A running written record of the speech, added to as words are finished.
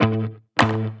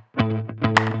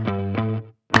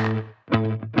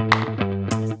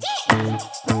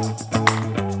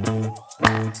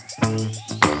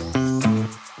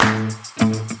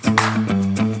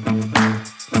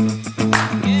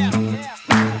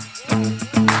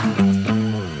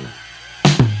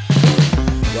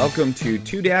Welcome to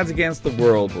Two Dads Against the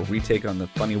World, where we take on the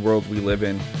funny world we live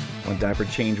in, one diaper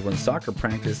change, one soccer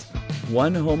practice,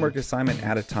 one homework assignment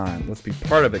at a time. Let's be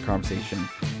part of the conversation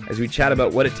as we chat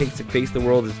about what it takes to face the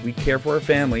world as we care for our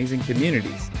families and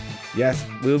communities. Yes,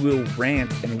 we will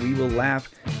rant and we will laugh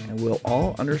and we'll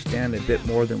all understand a bit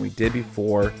more than we did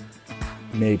before.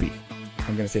 Maybe.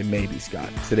 I'm going to say maybe, Scott.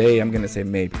 Today I'm going to say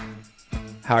maybe.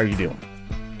 How are you doing?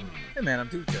 Hey man, I'm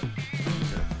doing good.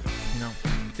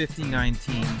 59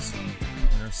 teams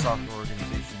in our soccer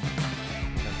organization.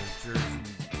 Have their jersey,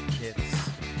 kits,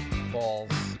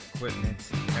 balls, equipment,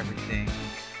 everything.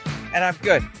 And I'm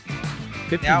good.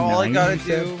 59, now all I gotta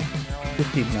do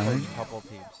 59? coach a couple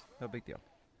teams. No big deal.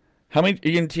 How many are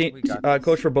you going to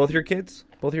coach for both your kids?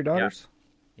 Both your daughters?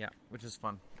 Yeah, which is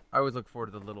fun. I always look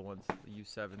forward to the little ones, the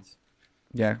U7s.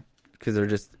 Yeah, because they're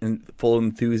just in full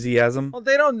enthusiasm. Well,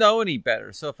 they don't know any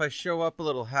better. So if I show up a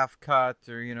little half cut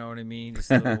or, you know what I mean,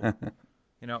 just a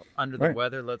little, under the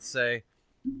weather, let's say,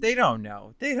 they don't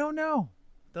know. They don't know.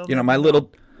 My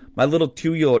little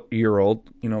 2-year-old,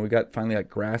 we got finally got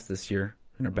grass this year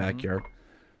in our backyard.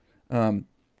 You know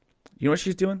what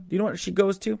she's doing? You know what she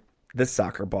goes to? The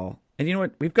soccer ball. And you know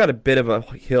what? We've got a bit of a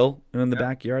hill in the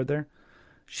backyard there.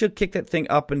 She'll kick that thing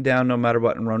up and down no matter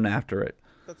what and run after it.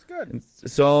 That's good. And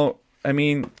so, I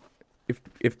mean,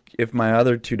 if my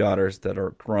other two daughters that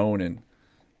are grown and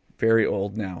very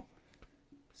old now,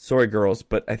 sorry girls,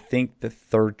 but I think the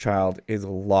third child is a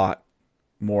lot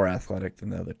more athletic than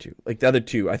the other two. Like the other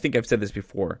two, I think I've said this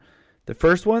before. The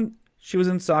first one, she was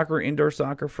in soccer, indoor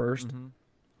soccer first. Mm-hmm.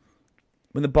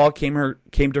 When the ball came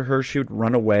to her, she would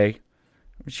run away.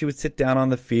 She would sit down on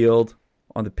the field,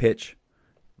 on the pitch,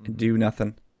 and do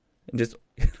nothing, and just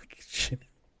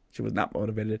she was not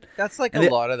motivated. That's like a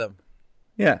lot of them.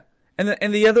 Yeah,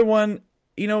 and the other one,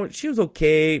 she was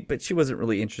okay, but she wasn't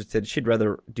really interested. She'd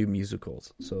rather do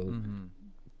musicals. So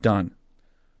done.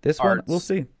 This Arts. One, we'll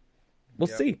see. We'll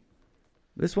see.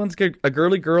 This one's a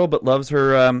girly girl, but loves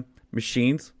her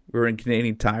machines. We were in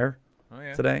Canadian Tire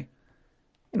today.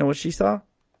 You know what she saw?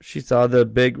 She saw the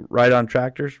big ride-on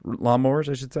tractors, lawnmowers,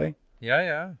 I should say.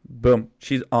 Yeah. Boom.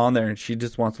 She's on there, and she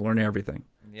just wants to learn everything.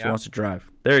 Yeah. She wants to drive.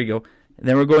 There you go. And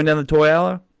then we're going down the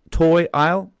toy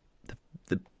aisle.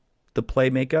 The play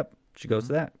makeup. She goes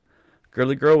to that.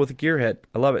 Girly girl with a gearhead.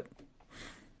 I love it.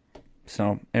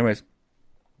 So, anyways.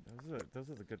 Those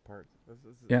are the good parts.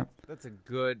 Yeah. That's a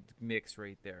good mix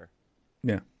right there.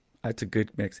 Yeah. That's a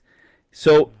good mix.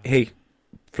 So, hey,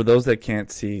 for those that can't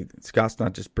see, Scott's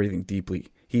not just breathing deeply.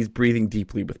 He's breathing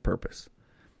deeply with purpose.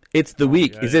 It's the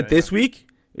week. Is it this week?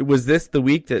 Was this the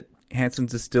week that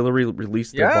Hansen's Distillery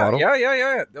released their bottle?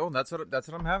 Yeah. Oh, that's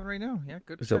what I'm having right now. Yeah,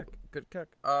 good kick.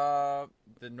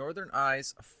 The Northern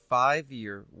Eyes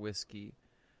 5-year whiskey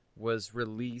was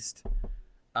released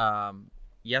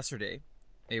yesterday.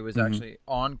 It was actually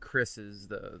on Chris's,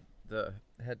 the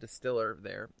head distiller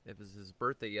there. It was his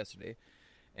birthday yesterday.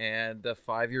 And the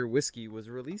 5-year whiskey was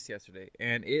released yesterday.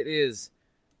 And it is,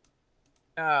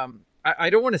 I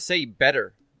don't want to say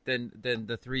better than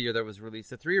the 3-year that was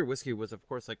released. The 3-year whiskey was, of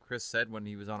course, like Chris said when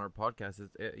he was on our podcast,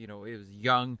 it was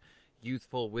young,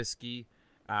 youthful whiskey.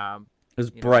 It was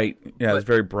bright. It was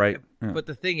very bright. Yeah. But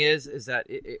the thing is that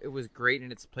it was great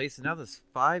in its place. And now this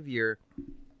 5-year,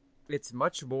 it's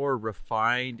much more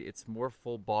refined. It's more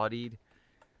full-bodied.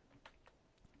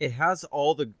 It has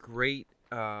all the great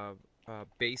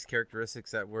base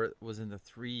characteristics that was in the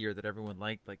 3-year that everyone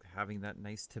liked, like having that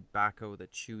nice tobacco, the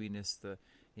chewiness, the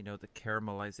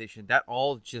caramelization. That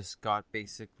all just got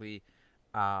basically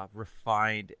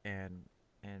refined and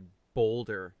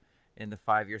bolder in the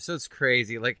 5-year. So it's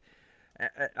crazy. Like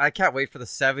I can't wait for the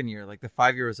 7-year. Like the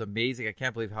 5-year was amazing. I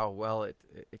can't believe how well it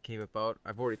came about.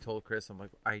 I've already told Chris, I'm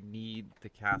like, I need the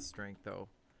cask strength though.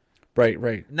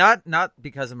 Right. Not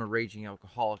because I'm a raging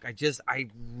alcoholic. I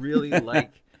really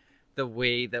like the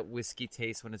way that whiskey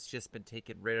tastes when it's just been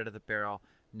taken right out of the barrel,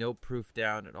 no proof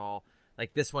down at all.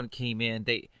 Like this one came in,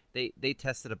 they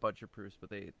tested a bunch of proofs, but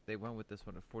they went with this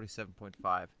one at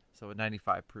 47.5, so a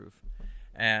 95 proof,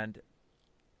 and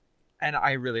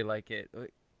I really like it.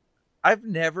 I've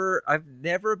never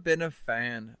been a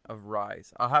fan of rye.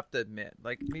 I'll have to admit,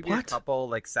 like maybe a couple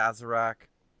like Sazerac,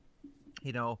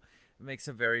 it makes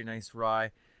a very nice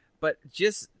rye, but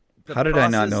just how did I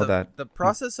not know that? The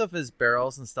process of his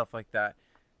barrels and stuff like that,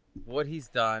 what he's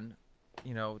done,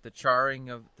 the charring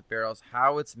of the barrels,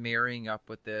 how it's marrying up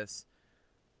with this,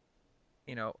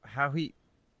 how he,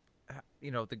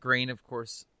 the grain, of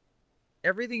course,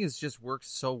 everything has just worked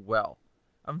so well.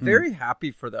 I'm very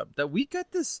happy for them that we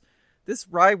got this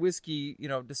rye whiskey,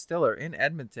 distiller in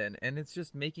Edmonton, and it's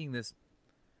just making this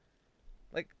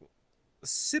like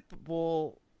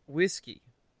sippable whiskey.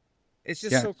 It's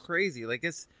just so crazy. Like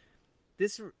this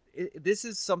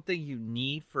is something you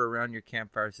need for around your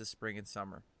campfires this spring and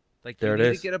summer. Like you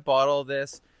need to get a bottle of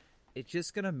this. It's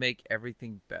just gonna make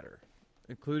everything better,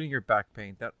 including your back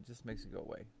pain. That just makes it go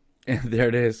away. There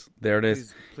it is.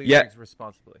 Please drink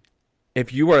responsibly.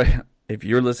 If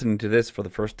you're listening to this for the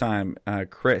first time,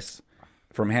 Chris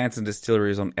from Hanson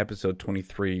Distillery is on episode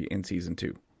 23 in season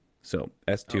 2. So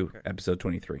S2 episode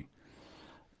 23.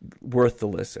 Worth the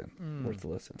listen. Worth the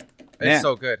listen. It's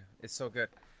so good. It's so good.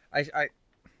 I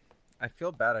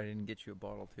feel bad I didn't get you a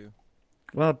bottle too.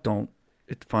 Well, don't.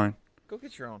 It's fine. Go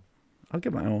get your own. I'll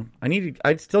get my own.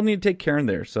 I still need to take Karen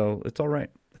there, so it's all right.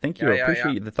 Thank you. I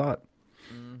appreciate the thought.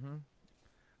 Mm-hmm.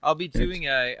 I'll be doing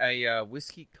a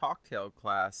whiskey cocktail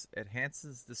class at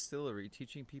Hanson's Distillery,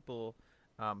 teaching people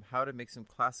how to make some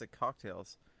classic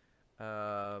cocktails.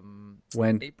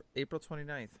 When? April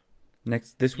 29th.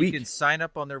 This week. You can sign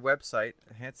up on their website,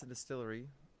 Hanson Distillery,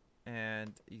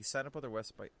 and you sign up on their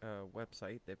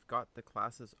website. They've got the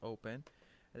classes open.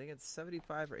 I think it's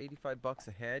 $75 or $85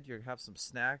 a head. You're going to have some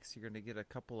snacks. You're going to get a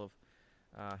couple of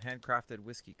handcrafted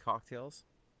whiskey cocktails.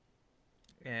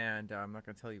 And I'm not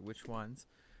going to tell you which ones,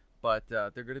 but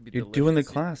they're going to be delicious. You're doing the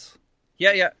class.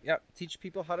 Yeah. Teach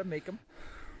people how to make them.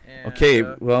 And, okay,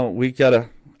 well, we got to...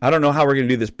 I don't know how we're going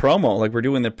to do this promo. Like, we're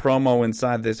doing the promo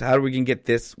inside this. How are we going to get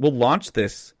this? We'll launch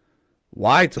this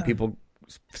wide so people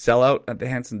sell out at the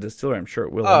Hanson Distillery. I'm sure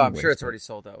it will. Oh, I'm sure it's already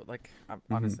sold out. Like,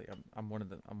 honestly, I'm one of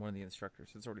the instructors.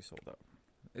 It's already sold out.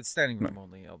 It's standing room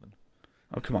only, Elvin.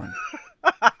 Oh, come on.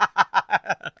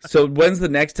 So when's the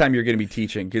next time you're going to be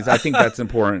teaching? Because I think that's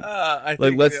important.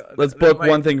 Let's book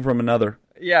one thing from another.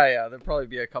 Yeah. There'll probably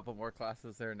be a couple more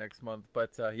classes there next month.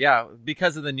 But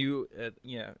because of the new,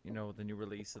 the new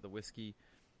release of the whiskey,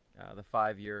 the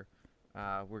 5-year,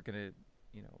 we're gonna,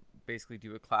 basically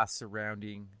do a class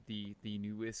surrounding the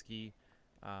new whiskey,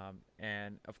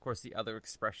 and of course the other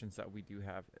expressions that we do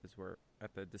have as we're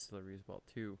at the distillery as well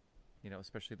too.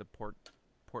 Especially the port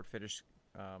finish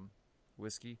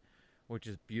whiskey, which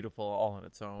is beautiful all on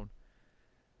its own.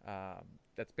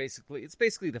 It's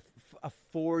basically a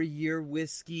 4-year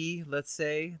whiskey, let's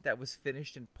say, that was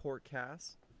finished in port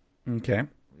cask. Okay.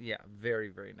 Yeah, very,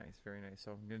 very nice, very nice.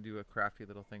 So I'm gonna do a crafty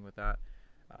little thing with that.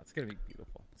 It's gonna be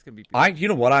beautiful. It's gonna be beautiful. You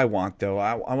know what I want though?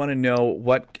 I want to know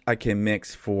what I can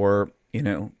mix for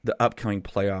the upcoming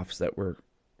playoffs that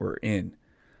we're in.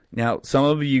 Now, some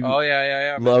of you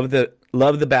love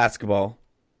the basketball.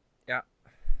 Yeah.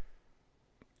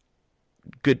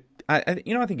 Good. I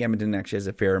think Edmonton actually has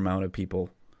a fair amount of people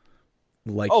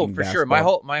liking basketball. Oh, for sure. My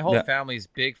whole yeah. family's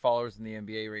big followers in the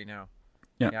NBA right now.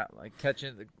 Yeah, like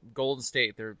catching the Golden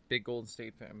State. They're a big Golden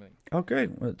State family. Oh,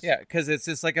 great. Because it's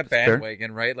just like a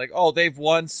bandwagon, right? Like, oh, they've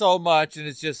won so much, and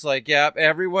it's just like, yeah,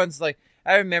 everyone's like,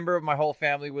 I remember my whole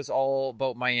family was all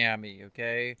about Miami,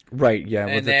 okay? Right, yeah.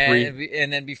 And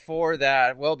then before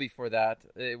that,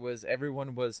 it was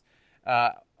everyone was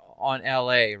on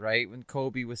LA, right? When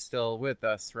Kobe was still with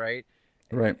us, right?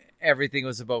 Right. Everything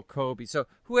was about Kobe. So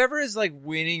whoever is like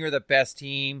winning or the best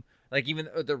team, like even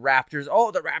the Raptors.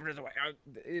 Oh, the Raptors!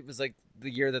 It was like the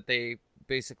year that they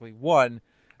basically won.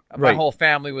 My whole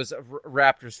family was a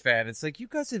Raptors fan. It's like, you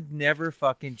guys have never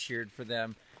fucking cheered for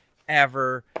them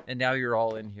ever, and now you're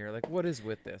all in here. Like, what is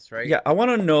with this, right? Yeah, I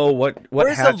want to know what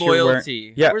Where's hats the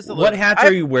loyalty? you're wearing. Yeah, what hats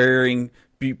are you wearing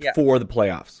before the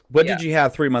playoffs? What Yeah. did you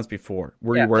have 3 months before?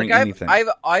 Were you wearing anything?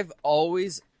 I've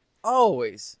always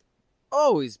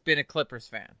been a Clippers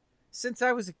fan. Since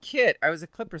I was a kid, I was a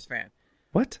Clippers fan.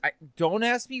 What? Don't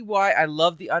ask me why. I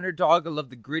love the underdog. I love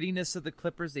the grittiness of the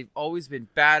Clippers. They've always been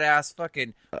badass,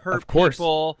 fucking hurt of course.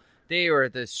 people. They were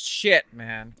the shit,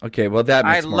 man. Okay, well that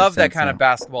makes more love that sense kind now. of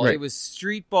basketball. Right. It was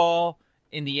street ball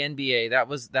in the NBA. That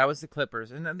was the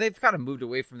Clippers, and they've kind of moved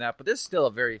away from that. But they're still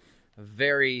a very,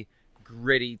 very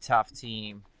gritty, tough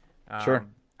team. Sure.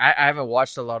 I haven't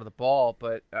watched a lot of the ball,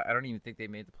 but I don't even think they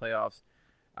made the playoffs.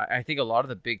 I think a lot of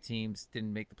the big teams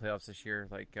didn't make the playoffs this year,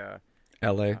 like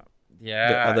LA.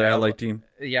 Yeah, the other LA team.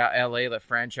 Yeah, LA, the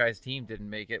franchise team didn't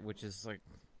make it, which is like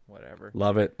whatever.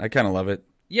 Love it. I kind of love it.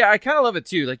 Yeah, I kind of love it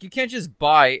too. Like, you can't just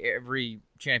buy every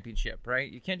championship,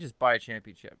 right? You can't just buy a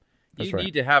championship. You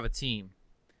need to have a team.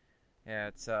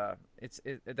 Yeah, that's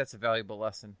a valuable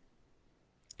lesson.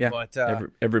 Yeah, but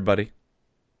everybody.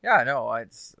 Yeah, I know. I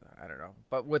don't know.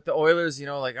 But with the Oilers,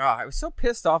 I was so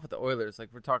pissed off at the Oilers. Like,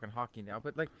 we're talking hockey now,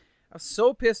 but like, I was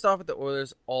so pissed off at the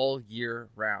Oilers all year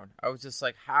round. I was just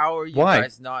like, how are you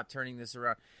guys not turning this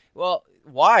around? Well,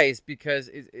 why is because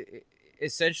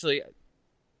essentially,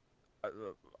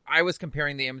 I was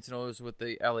comparing the Edmonton Oilers with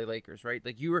the LA Lakers, right?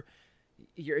 Like, you're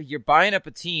buying up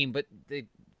a team, but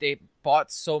they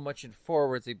bought so much in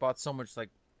forwards. They bought so much like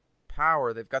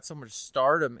power. They've got so much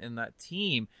stardom in that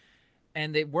team,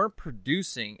 and they weren't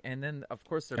producing. And then, of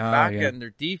course, their back end,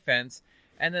 their defense,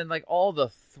 and then like all the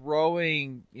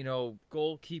throwing,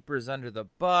 goalkeepers under the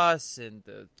bus and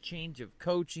the change of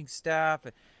coaching staff.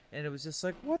 And it was just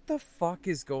like, what the fuck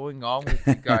is going on with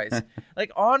you guys?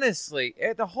 Like, honestly,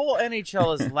 the whole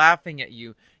NHL is laughing at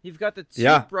you. You've got the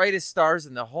two brightest stars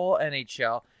in the whole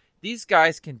NHL. These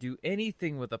guys can do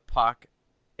anything with a puck,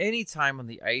 anytime on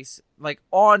the ice, like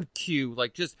on cue.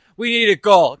 Like, just, we need a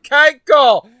goal. Okay,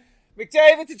 goal.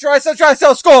 McDavid to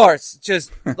Draisaitl scores.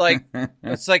 Just like,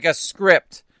 it's like a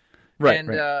script. Right.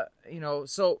 And,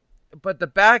 so... But the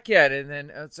back end, and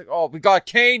then it's like, oh, we got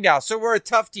Kane now, so we're a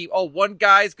tough team. Oh, one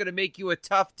guy's gonna make you a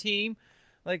tough team.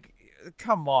 Like,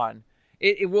 come on.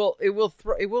 It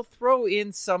will throw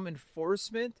in some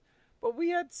enforcement, but we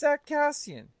had Zach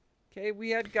Kassian. Okay, we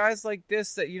had guys like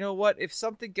this that, you know what, if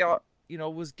something got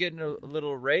was getting a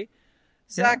little array,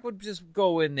 Zach would just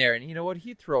go in there, and you know what,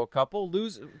 he'd throw a couple,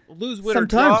 lose win or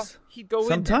draw, he'd go in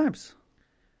there. Sometimes.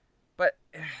 But,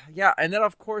 yeah, and then,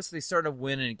 of course, they started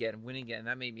winning again.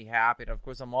 That made me happy. And, of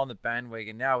course, I'm on the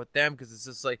bandwagon now with them because it's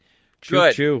just like,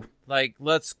 good. Choo-choo. Like,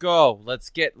 let's go. Let's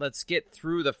get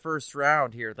through the first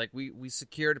round here. Like, we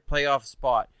secured a playoff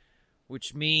spot,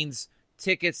 which means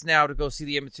tickets now to go see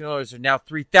the Edmonton Oilers are now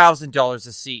 $3,000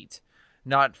 a seat,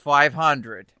 not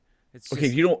 $500. It's just...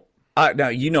 Okay,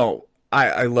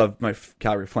 I love my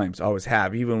Calgary Flames. I always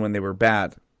have, even when they were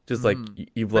bad. Just like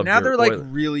you've loved. But now they're like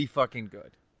Oilers. really fucking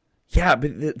good. Yeah,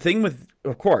 but the thing with,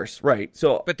 of course, right.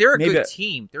 So, but they're a good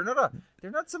team. They're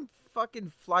not some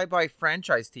fucking fly-by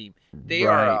franchise team. They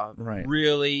are a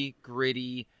really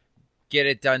gritty, get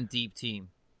it done deep team.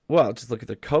 Well, just look at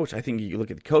the coach. I think you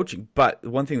look at the coaching. But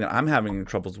one thing that I'm having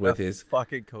troubles with is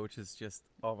fucking coach is just,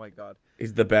 oh my god,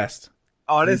 he's the best.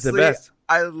 Honestly, he's the best.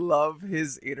 I love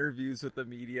his interviews with the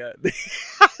media.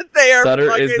 They are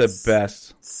Sutter is the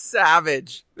best.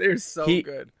 Savage. They're so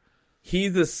good.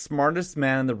 He's the smartest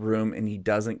man in the room, and he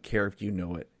doesn't care if you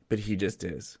know it, but he just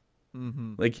is.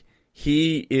 Mm-hmm. Like,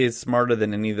 he is smarter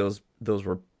than any of those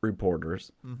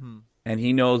reporters, and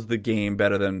he knows the game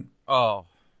better than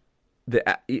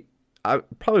probably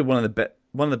one of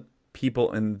the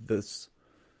people in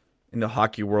the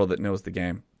hockey world that knows the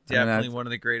game. Definitely one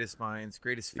of the greatest minds,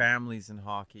 greatest families in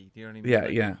hockey. Do you know what I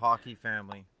mean? Yeah. Hockey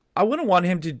family. I wouldn't want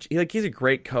him to, he's a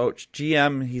great coach.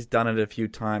 GM, he's done it a few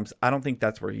times. I don't think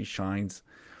that's where he shines.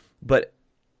 But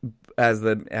as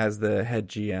the head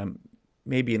GM,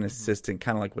 maybe an assistant,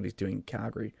 kind of like what he's doing in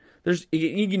Calgary. There's,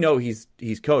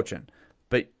 he's coaching,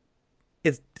 but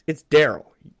it's Daryl.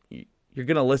 You're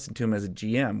going to listen to him as a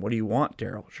GM. What do you want,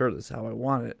 Daryl? Sure, this is how I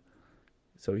want it.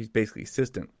 So he's basically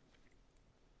assistant.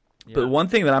 Yeah. But one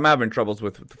thing that I'm having troubles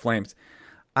with the Flames,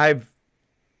 I've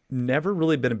never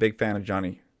really been a big fan of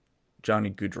Johnny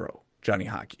Gaudreau, Johnny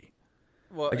Hockey.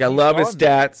 Well, I love his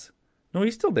stats. No,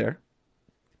 he's still there.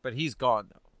 But he's gone,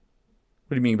 though. What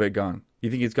do you mean by gone? You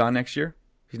think he's gone next year?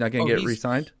 He's not going to get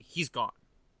re-signed? He's gone.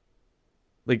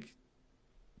 Like,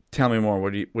 tell me more.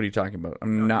 What are you talking about?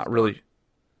 I'm not really... Gone.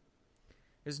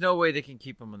 There's no way they can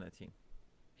keep him on that team.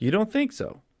 You don't think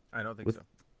so? I don't think so.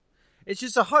 It's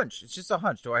just a hunch.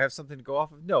 Do I have something to go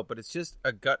off of? No, but it's just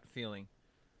a gut feeling.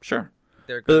 Sure.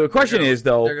 But the question is,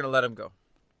 though... They're going to let him go.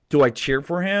 Do I cheer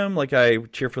for him like I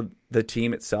cheer for the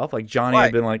team itself? Like, Johnny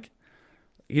had been like...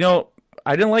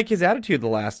 I didn't like his attitude the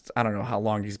last... I don't know how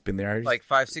long he's been there. Like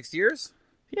 5-6 years?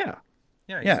 Yeah.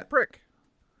 Yeah, he's a prick.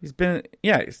 He's been...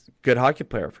 Yeah, he's a good hockey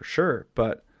player for sure,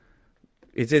 but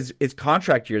it's his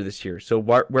contract year this year. So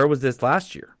where was this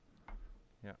last year?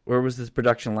 Yeah. Where was this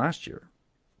production last year?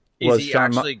 Is he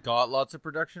actually got lots of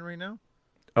production right now?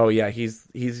 Oh yeah, he's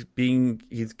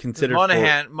considered.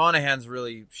 Monahan's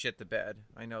really shit the bed.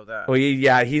 I know that. Oh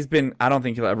yeah, he's been. I don't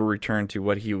think he'll ever return to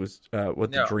what he was.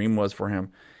 The dream was for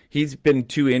him. He's been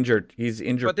too injured. He's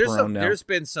injured prone now. There's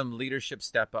been some leadership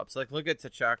step ups. Like look at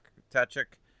Tkachuk.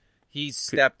 He's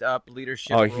stepped up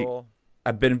leadership role.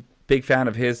 I've been a big fan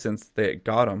of his since they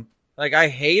got him. Like I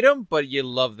hate him, but you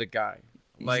love the guy.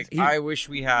 I wish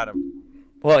we had him.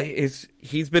 Well,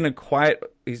 he's been a quiet.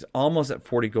 He's almost at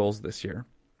 40 goals this year.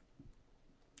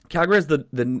 Calgary has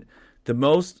the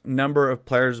most number of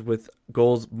players with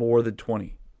goals more than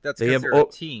 20. That's because they're a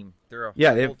team. They're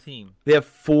a whole team. They have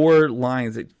 4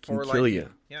 lines that can kill you.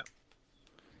 Yeah.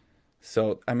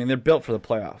 So, I mean, they're built for the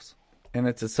playoffs. And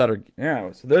it's a Sutter.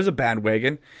 Yeah, so there's a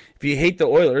bandwagon. If you hate the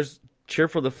Oilers, cheer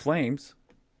for the Flames.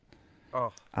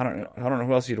 Oh. I don't know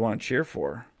who else you'd want to cheer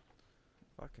for.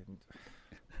 Fucking.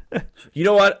 You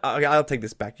know what? I'll take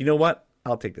this back.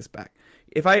 I'll take this back.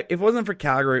 If it wasn't for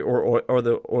Calgary or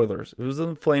the Oilers, if it was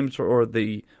the Flames or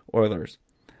the Oilers,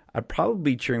 I'd probably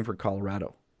be cheering for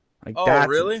Colorado. Like Oh, that's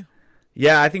really?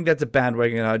 Yeah, I think that's a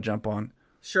bandwagon I'd jump on.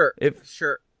 Sure.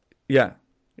 Sure. Yeah.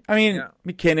 I mean, Yeah.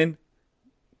 McKinnon.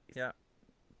 Yeah.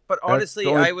 But That's honestly,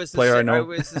 the only I was player I know. I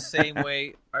was the same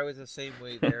way. I was the same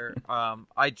way there.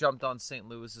 I jumped on St.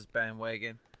 Louis's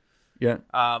bandwagon. Yeah.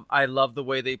 I love the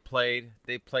way they played.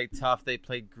 They played tough. They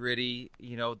played gritty.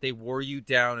 You know, they wore you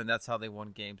down, and that's how they won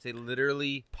games. They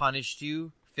literally punished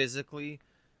you physically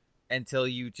until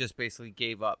you just basically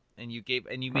gave up, and you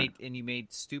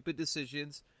made stupid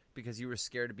decisions because you were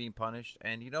scared of being punished.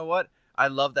 And you know what? I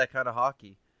love that kind of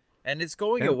hockey, and it's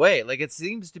going away. Like it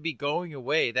seems to be going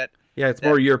away. It's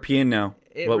more European now.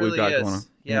 It what really we've got is. going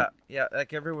on. Yeah.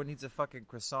 Like everyone needs a fucking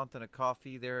croissant and a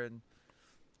coffee there, and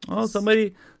Oh,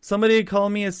 somebody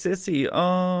called me a sissy.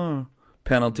 Oh,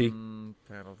 penalty.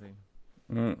 penalty.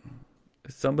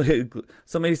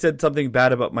 Somebody said something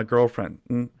bad about my girlfriend.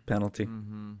 Penalty.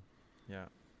 Mm-hmm. Yeah.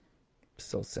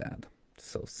 So sad.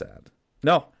 So sad.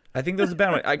 No, I think there's a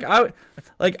bandwagon.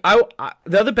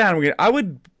 The other bandwagon. I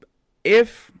would,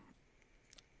 if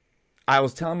I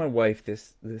was telling my wife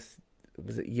this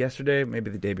was it yesterday,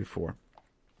 maybe the day before.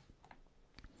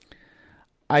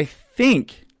 I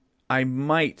think I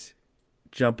might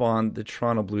jump on the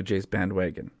Toronto Blue Jays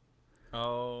bandwagon.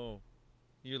 Oh,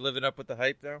 you're living up with the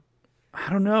hype now? I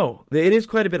don't know. It is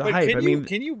quite a bit of hype.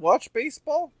 Can you watch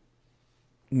baseball?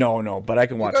 No, but I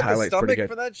can watch You got highlights the pretty stomach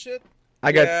good. for that shit?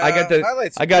 I got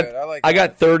highlights are good. I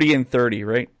got 30 and 30,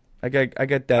 right? I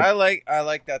got that. I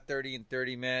like that 30 and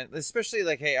 30, man. Especially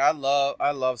like, hey, I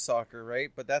love soccer, right?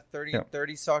 But that 30 and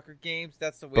 30 soccer games,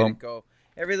 that's the way to go.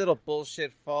 Every little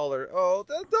bullshit fall or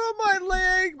my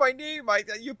leg, my knee,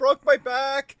 you broke my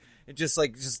back. And just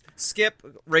skip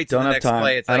right to the next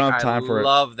play. It's I don't have time for it. I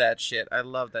love that shit. I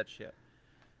love that shit.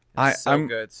 I'm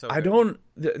good. So I don't.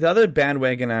 The other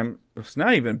bandwagon. It's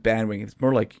not even bandwagon. It's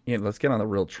more like let's get on the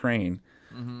real train.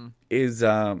 Mm-hmm. Is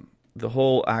the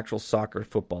whole actual soccer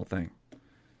football thing.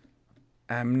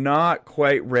 I'm not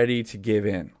quite ready to give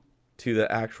in to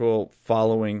the actual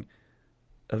following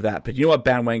of that. But you know what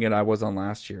bandwagon I was on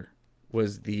last year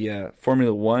was the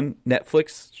Formula One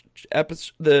Netflix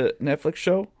episode, the Netflix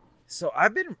show. So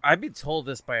I've been told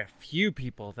this by a few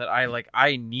people that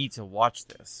I need to watch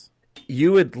this.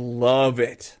 You would love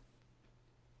it.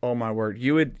 Oh my word.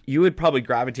 You would probably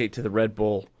gravitate to the Red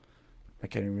Bull. I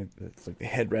can't even, it's like the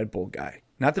head Red Bull guy.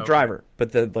 Not the driver,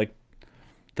 but the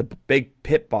big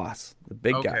pit boss, the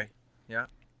big guy. Okay. Yeah.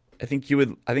 I think you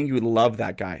would love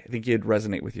that guy. I think he'd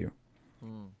resonate with you.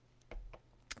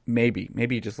 Maybe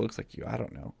he just looks like you. I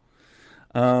don't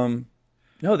know.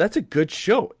 No, that's a good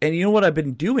show. And you know what I've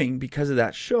been doing because of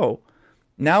that show?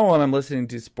 Now when I'm listening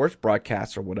to sports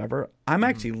broadcasts or whatever, I'm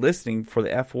actually listening for the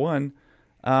F1.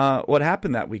 What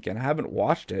happened that weekend? I haven't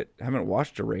watched it. I haven't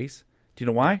watched a race. Do you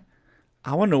know why?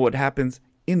 I want to know what happens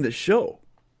in the show.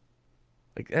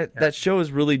 Like that show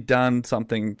has really done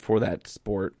something for that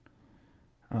sport.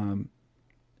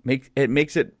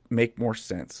 Makes it make more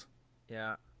sense.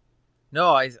 Yeah.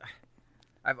 No, I've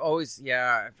always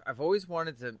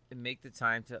wanted to make the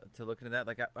time to look into that.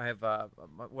 Like I have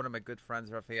one of my good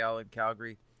friends, Raphael, in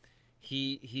Calgary.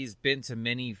 He's been to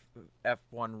many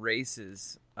F1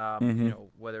 races,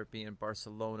 whether it be in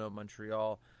Barcelona,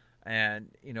 Montreal, and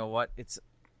you know what?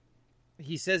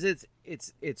 He says it's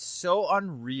so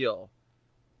unreal.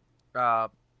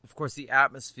 Of course, the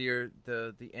atmosphere,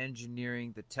 the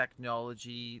engineering, the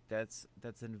technology that's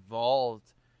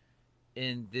involved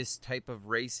in this type of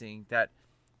racing, that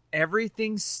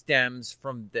everything stems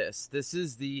from this. This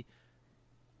is the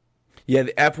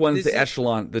F1's the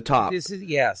echelon, the top. This is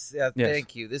yes.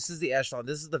 Thank you. This is the echelon.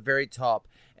 This is the very top,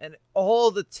 and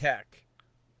all the tech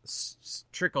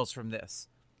trickles from this.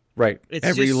 Right. It's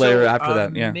every just layer so after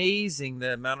that. Yeah. Amazing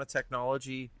the amount of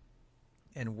technology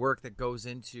and work that goes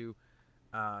into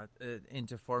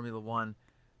Formula One.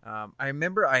 I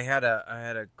remember I had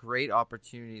a great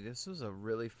opportunity. This was a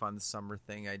really fun summer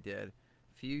thing I did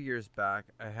a few years back.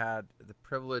 I had the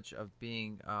privilege of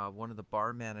being one of the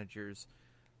bar managers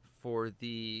for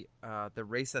the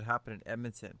race that happened in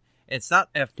Edmonton. It's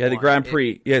not F1. Yeah, the Grand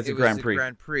Prix. It's a Grand Prix.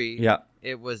 Grand Prix. Yeah.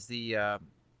 It was the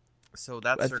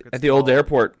circuit at the old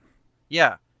airport.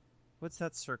 Yeah. What's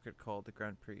that circuit called? The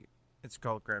Grand Prix. It's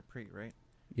called Grand Prix, right?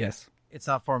 Yes. It's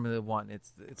not Formula One.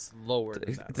 It's lower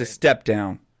than that. It's a step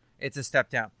down. It's a step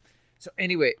down. So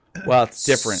anyway, well, it's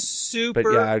different. Super,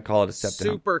 but yeah, I'd call it a step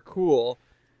down. Super cool.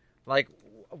 Like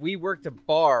we worked a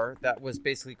bar that was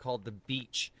basically called the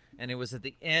Beach, and it was at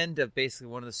the end of basically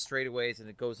one of the straightaways, and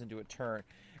it goes into a turn.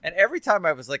 And every time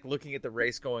I was like looking at the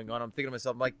race going on, I'm thinking to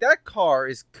myself, I'm like, that car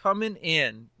is coming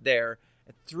in there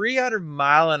at 300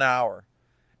 mile an hour,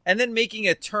 and then making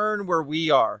a turn where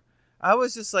we are. I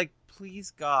was just like,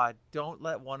 please God, don't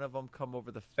let one of them come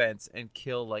over the fence and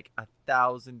kill like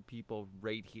 1,000 people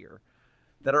right here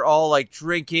that are all like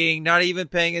drinking, not even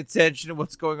paying attention to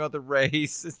what's going on at the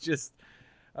race. It's just,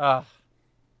 but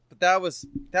that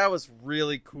was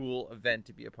really cool event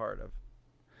to be a part of.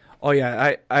 Oh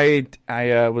yeah,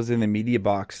 I was in the media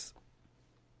box.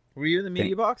 Were you in the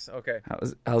media box? Okay.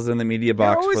 I was in the media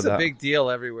box. You're always for a big deal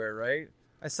everywhere, right?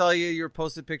 I saw you were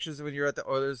posting pictures when you were at the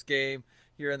Oilers game.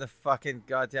 You're in the fucking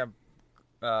goddamn,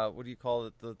 what do you call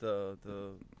it? The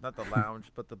not the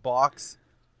lounge, but the box.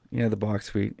 Yeah, the box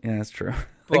suite. Yeah, that's true.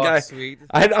 Box suite.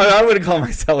 I wouldn't call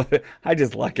myself it. I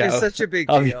just luck out. It's such a big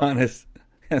deal. I'll be honest.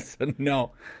 So,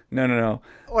 no. One The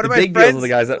of my big friends, deals are the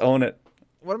guys that own it.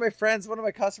 One of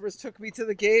my customers took me to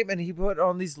the game, and he put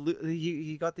on these.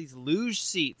 He got these luge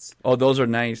seats. Oh, those are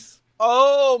nice.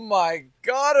 Oh my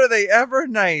God, are they ever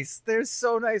nice? They're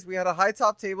so nice. We had a high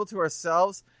top table to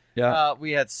ourselves. Yeah.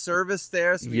 We had service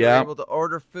there, so we were able to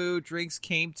order food. Drinks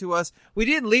came to us. We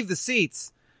didn't leave the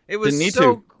seats. It was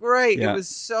so great. Yeah. It was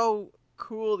so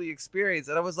cool, the experience.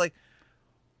 And I was like,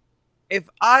 if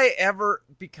I ever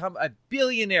become a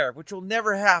billionaire, which will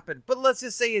never happen, but let's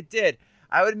just say it did,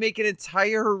 I would make an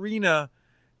entire arena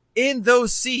in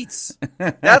those seats.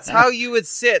 That's how you would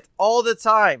sit all the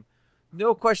time.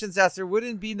 No questions asked. There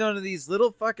wouldn't be none of these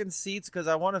little fucking seats because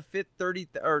I want to fit 30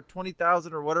 or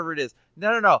 20,000 or whatever it is.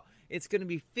 No. It's going to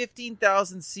be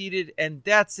 15,000 seated, and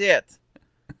that's it.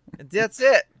 And that's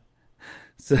it.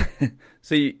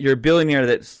 So you're a billionaire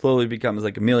that slowly becomes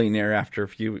like a millionaire after a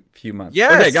few months.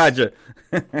 Yes. Okay, gotcha.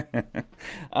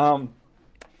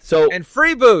 And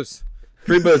free booze.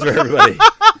 Free booze for everybody.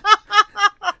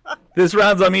 This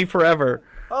round's on me forever.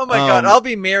 Oh my God, I'll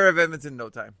be mayor of Edmonton in no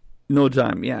time. No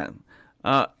time, yeah.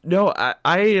 No,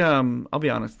 I'll be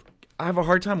honest. I have a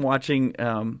hard time watching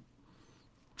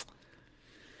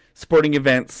sporting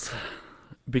events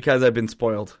because I've been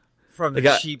spoiled. From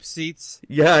the cheap seats?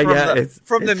 Yeah,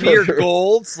 from the mere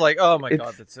golds? Like, oh my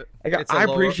God, that's it. I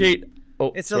appreciate...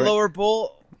 It's a lower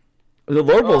bowl. The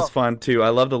lower bowl's fun, too. I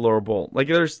love the lower bowl. Like,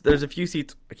 there's a few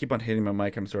seats... I keep on hitting my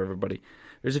mic. I'm sorry, everybody.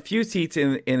 There's a few seats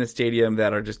in a stadium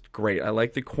that are just great. I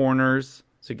like the corners,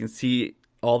 so you can see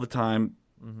all the time.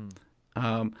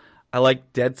 Mm-hmm. I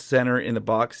like dead center in the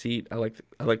box seat. I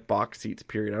like box seats,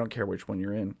 period. I don't care which one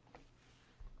you're in.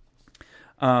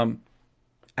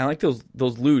 I like those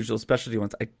luge, those specialty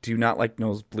ones. I do not like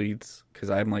nosebleeds because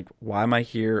I'm like, why am I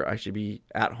here? I should be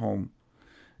at home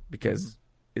because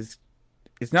it's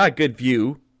not a good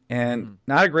view and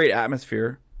not a great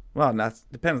atmosphere. Well,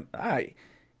 depends.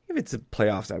 If it's a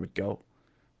playoffs, I would go,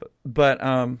 but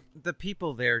the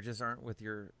people there just aren't with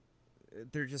your.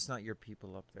 They're just not your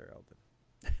people up there, Eldon.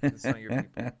 It's not your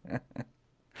people.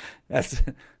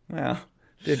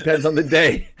 It depends on the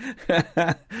day.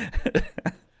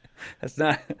 That's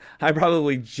not. I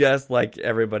probably just like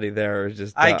everybody there.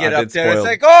 Just I get up there. Spoiled. It's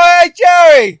like, oh hey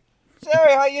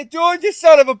Jerry, how you doing, you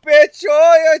son of a bitch?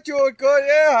 Oh, you're doing good.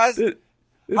 Yeah,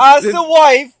 how's the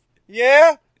wife?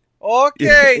 Yeah,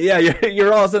 okay. Yeah,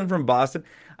 you're all of a sudden from Boston.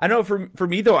 I know. For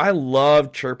me though, I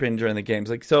love chirping during the games.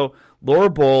 Like so, lower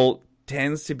bowl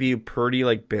tends to be a pretty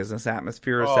like business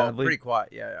atmosphere. Sadly, pretty quiet.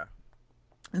 Yeah.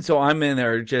 And so I'm in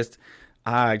there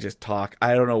I just talk.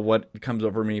 I don't know what comes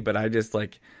over me, but I just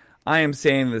like. I am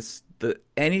saying this.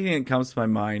 Anything that comes to my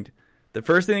mind, the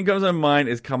first thing that comes to my mind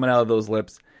is coming out of those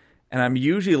lips, and I'm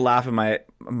usually laughing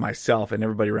myself, and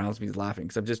everybody around me is laughing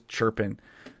because I'm just chirping.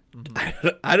 Mm-hmm.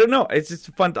 I don't know. It's just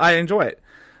fun. I enjoy it.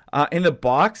 In the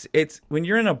box, when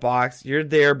you're in a box, you're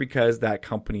there because that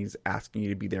company's asking you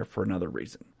to be there for another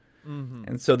reason,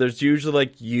 and so there's usually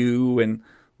like you and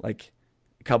like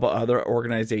a couple other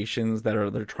organizations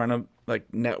they're trying to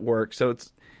like network. So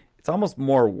it's almost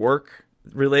more work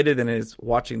related than it is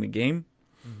watching the game.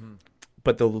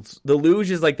 But the luge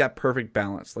is like that perfect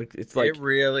balance. Like it's like it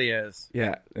really is.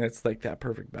 Yeah, it's like that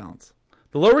perfect balance.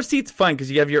 The lower seat's fun because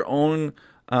you have your own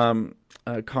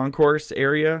concourse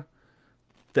area.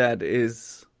 That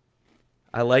is,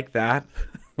 I like that.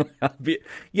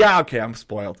 I'm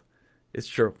spoiled. It's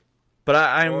true, but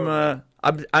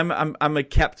I'm a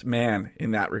kept man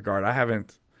in that regard. I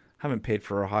haven't paid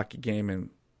for a hockey game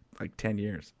in like 10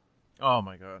 years. Oh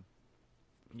my God.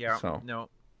 Yeah. So. No,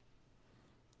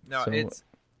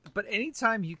 but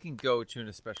anytime you can go to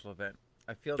a special event,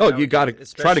 I feel. Oh, you got to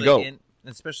try to go.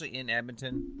 Especially in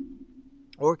Edmonton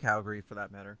or Calgary, for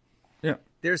that matter. Yeah.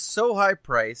 They're so high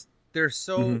priced. They're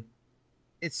so.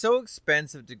 It's so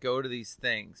expensive to go to these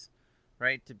things,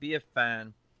 right? To be a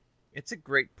fan, it's a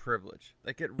great privilege.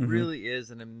 Like it really is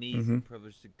an amazing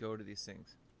privilege to go to these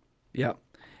things. Yeah,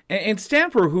 and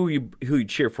stand for who you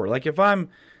cheer for. Like if I'm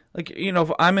like,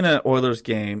 if I'm in an Oilers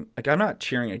game, like I'm not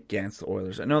cheering against the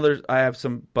Oilers. I have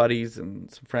some buddies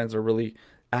and some friends that are really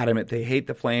adamant they hate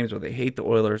the Flames or they hate the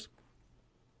Oilers,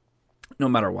 no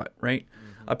matter what, right?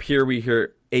 Mm-hmm. Up here we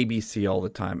hear ABC all the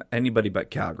time, anybody but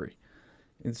Calgary,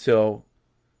 and so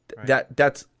Right.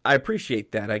 that's I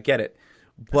appreciate that, I get it,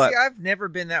 but See, I've never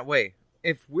been that way.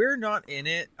 If we're not in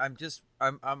it, I'm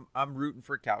rooting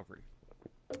for Calgary.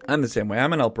 I'm the same way.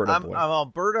 I'm an Alberta I'm boy. an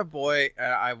Alberta boy.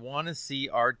 I want to see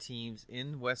our teams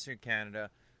in Western Canada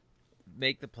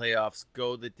make the playoffs,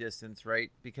 go the distance,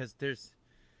 right? Because there's,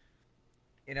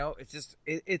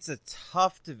 it's a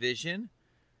tough division.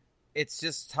 It's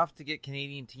just tough to get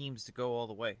Canadian teams to go all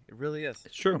the way. It really is.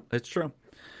 It's true. It's true.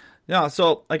 Yeah.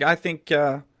 So like I think,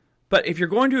 but if you're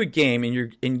going to a game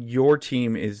and your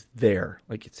team is there,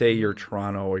 like say you're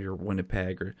Toronto or you're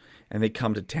Winnipeg and they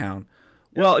come to town,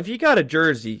 well, if you got a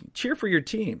jersey, cheer for your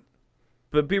team,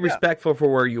 but be respectful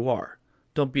for where you are.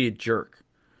 Don't be a jerk,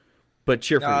 but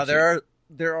cheer for your team.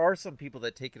 There are some people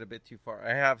that take it a bit too far.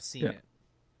 I have seen it.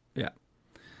 Yeah.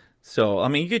 So I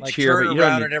mean, you could Like cheer, turn but you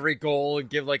around don't at every goal and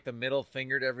give like the middle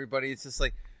finger to everybody. It's just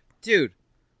like, dude,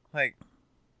 like,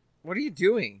 what are you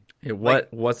doing? Hey, Like,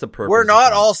 what's the purpose? We're of not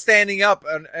that? all standing up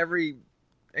on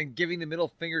and giving the middle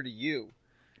finger to you.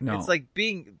 No. It's like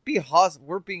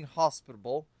we're being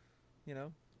hospitable, you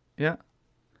know. Yeah.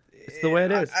 It's the way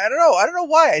it is. I don't know. I don't know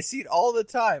why. I see it all the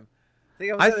time.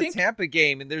 I was at a Tampa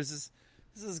game and there's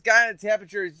this guy in a Tampa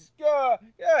jersey. He's, yeah,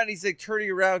 and he's like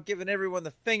turning around, giving everyone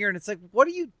the finger, and it's like, what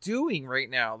are you doing right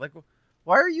now? Like,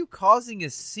 why are you causing a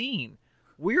scene?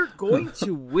 We're going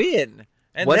to win.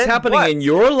 And What's happening in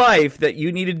your life that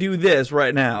you need to do this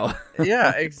right now?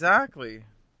 Yeah, exactly.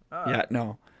 Yeah,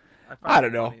 no. I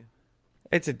don't know.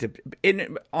 It's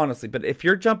honestly, but if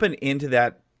you're jumping into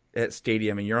that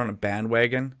stadium and you're on a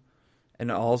bandwagon,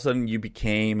 and all of a sudden you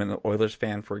became an Oilers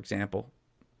fan, for example,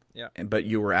 but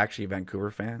you were actually a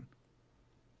Vancouver fan,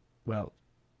 well,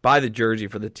 buy the jersey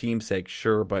for the team's sake,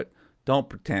 sure, but don't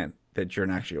pretend that you're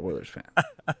an actually Oilers fan.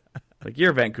 Like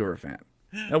you're a Vancouver fan,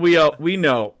 and we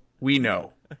know.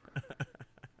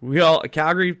 We all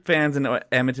Calgary fans and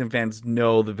Edmonton fans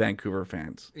know the Vancouver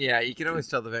fans. Yeah, you can always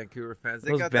tell the Vancouver fans.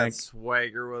 They got that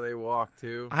swagger where they walk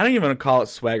too. I don't even want to call it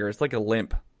swagger. It's like a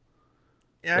limp.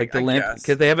 Yeah, like the limp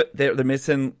because they have it. They're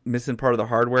missing part of the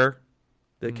hardware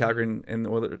that Calgary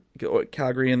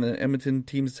and the Edmonton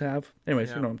teams have. Anyways,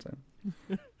 you know what I'm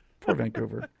saying. Poor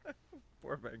Vancouver.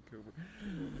 Poor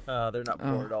Vancouver. They're not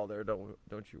poor at all. There,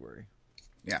 don't you worry.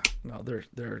 Yeah, no,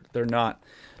 they're not.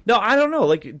 No, I don't know.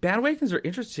 Like bandwagons are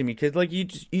interesting to me because like you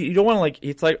don't want to like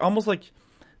it's like almost like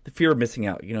the fear of missing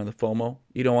out. You know, the FOMO.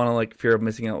 You don't want to like fear of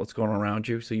missing out what's going on around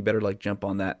you. So you better like jump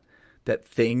on that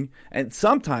thing. And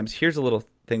sometimes here's a little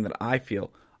thing that I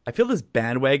feel. I feel this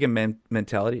bandwagon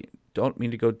mentality. Don't mean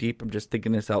to go deep. I'm just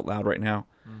thinking this out loud right now.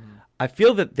 Mm-hmm. I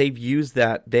feel that they've used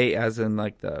that they, as in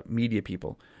like the media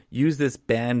people, use this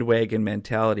bandwagon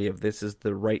mentality of this is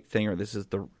the right thing or this is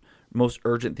the most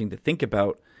urgent thing to think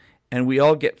about, and we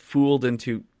all get fooled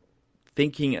into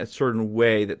thinking a certain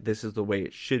way that this is the way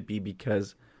it should be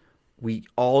because we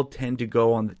all tend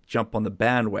to jump on the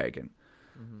bandwagon.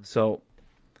 Mm-hmm. So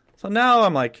now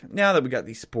I'm like, now that we got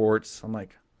these sports, I'm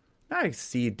like, I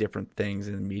see different things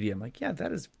in the media. I'm like, yeah,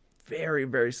 that is very,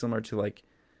 very similar to like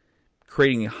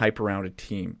creating a hype around a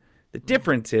team. The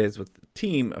difference is with the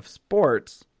team of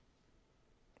sports,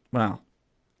 well,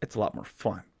 it's a lot more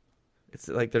fun. It's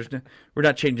like we're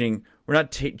not changing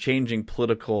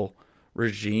political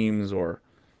regimes or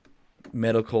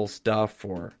medical stuff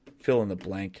or fill in the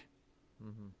blank.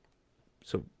 Mm-hmm.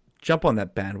 So jump on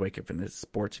that bandwagon if it's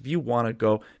sports. If you want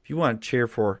to cheer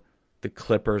for the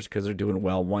Clippers because they're doing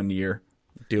well one year,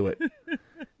 do it.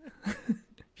 If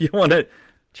you want to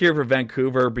cheer for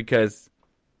Vancouver because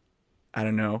I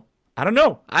don't know,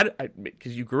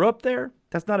 because you grew up there.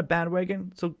 That's not a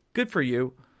bandwagon, so good for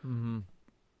you. Mm-hmm.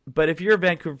 But if you're a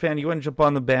Vancouver fan, you want to jump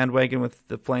on the bandwagon with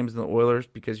the Flames and the Oilers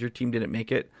because your team didn't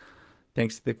make it.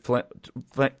 Thanks to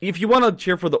the if you want to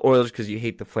cheer for the Oilers because you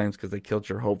hate the Flames because they killed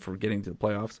your hope for getting to the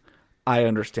playoffs, I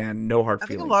understand. No hard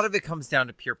feelings. I think a lot of it comes down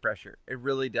to peer pressure. It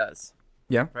really does.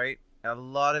 Yeah. Right? A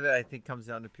lot of it, I think, comes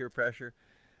down to peer pressure.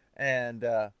 And,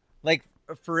 like,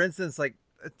 for instance, like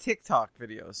TikTok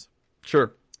videos.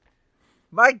 Sure.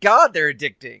 My God, they're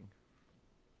addicting.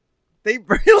 They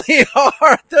really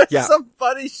are. There's some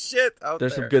funny shit out there.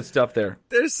 There's some good stuff there.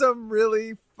 There's some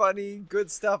really funny,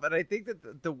 good stuff. And I think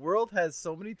that the world has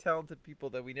so many talented people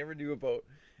that we never knew about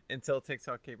until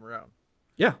TikTok came around.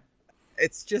 Yeah.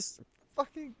 It's just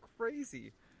fucking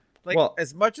crazy. Like,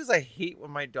 as much as I hate when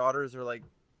my daughters are like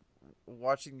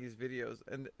watching these videos,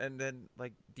 and then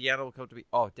like Deanna will come to me,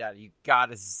 "Oh, Dad, you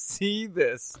gotta see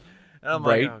this," and I'm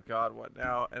Right. like, "Oh God, what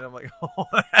now?" And I'm like, "Oh,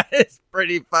 that is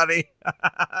pretty funny."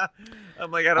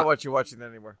 I'm like, "I don't want you watching that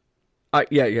anymore."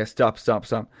 Yeah. Stop.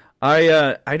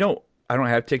 I don't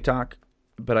have TikTok,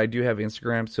 but I do have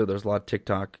Instagram. So there's a lot of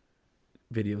TikTok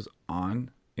videos on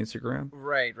Instagram.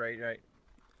 Right.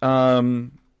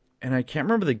 And I can't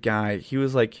remember the guy. He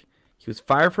was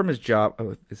fired from his job.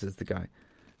 Oh, this is the guy.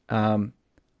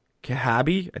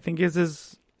 Kahabi, I think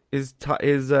is his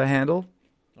handle.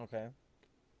 Okay.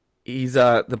 He's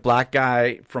the black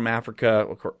guy from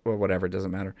Africa, or whatever. It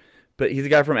doesn't matter. But he's a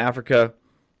guy from Africa,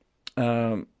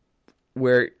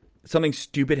 where something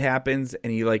stupid happens,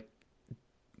 and he like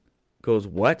goes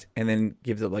what, and then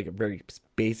gives it like a very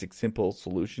basic, simple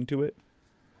solution to it.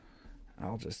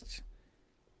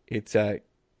 It's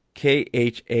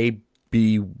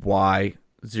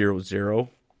KHABY00.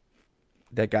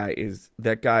 That guy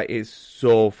is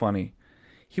so funny.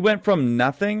 He went from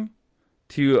nothing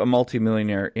to a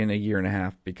multimillionaire in a year and a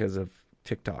half because of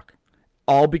TikTok.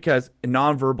 All because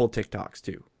nonverbal TikToks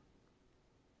too.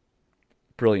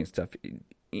 Brilliant stuff.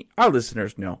 Our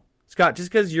listeners know. Scott,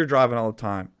 just because you're driving all the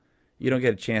time, you don't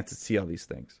get a chance to see all these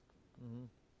things. Mm-hmm.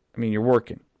 I mean, you're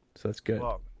working, so that's good.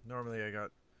 Well, normally I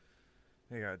got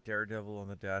Daredevil on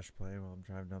the dash playing while I'm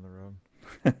driving down the road.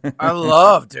 I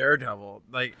love Daredevil.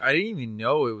 Like, I didn't even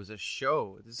know it was a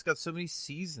show. It's got so many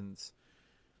seasons.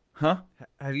 Huh?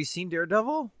 Have you seen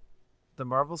Daredevil? The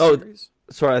Marvel Oh, series?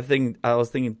 Sorry, I was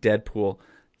thinking Deadpool.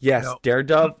 Yes, No.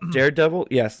 Daredevil.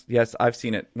 Yes, I've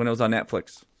seen it when it was on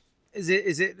Netflix. Is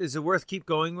it worth keep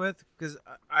going with? Because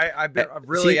I'm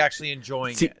really actually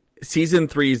enjoying it. Season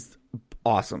 3's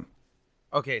awesome.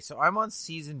 Okay, so I'm on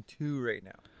season 2 right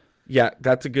now. Yeah,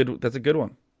 that's a good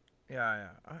one. Yeah,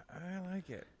 I like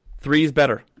it. 3's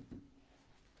better.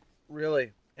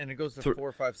 Really? And it goes to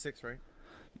 4, 5, 6, right?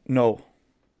 No.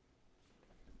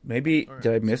 Maybe Right,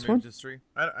 did I miss one? Just 3.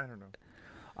 I don't know.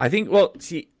 I think. Well,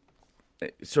 see,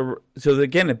 so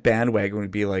again, a bandwagon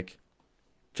would be like,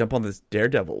 jump on this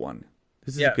Daredevil one.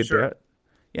 This is a good. Sure.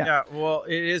 Yeah. Well,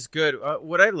 it is good.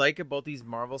 What I like about these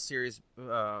Marvel series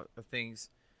things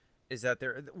is that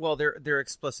they're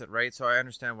explicit, right? So I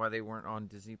understand why they weren't on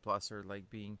Disney Plus or like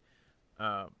being,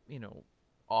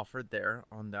 offered there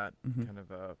on that kind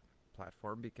of a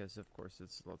platform because of course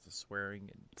it's lots of swearing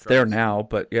and It's there now,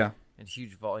 but yeah, and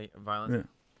huge violence. Yeah.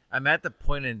 I'm at the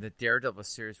point in the Daredevil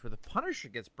series where the Punisher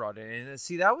gets brought in, and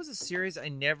see that was a series I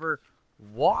never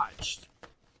watched.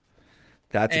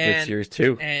 That's a good series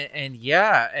too. And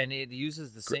it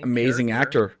uses the same amazing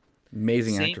character.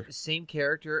 actor. Same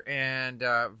character, and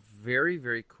very,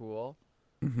 very cool.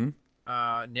 Mm-hmm.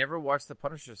 Never watched the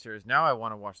Punisher series. Now I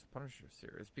want to watch the Punisher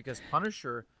series because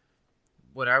Punisher,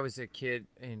 when I was a kid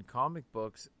in comic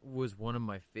books, was one of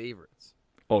my favorites.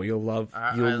 Oh, you'll love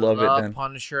it then.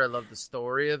 Punisher. I love the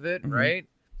story of it. Mm-hmm. Right?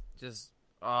 Just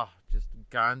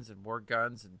guns and more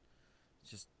guns and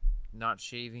just not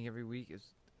shaving every week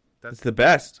It's the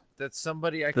best. That's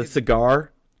somebody I the could.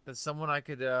 cigar. That's someone I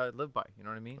could live by. You know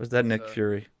what I mean? Was that Nick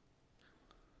Fury?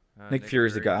 Nick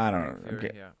Fury's the guy. I don't know.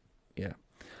 Fury, Yeah.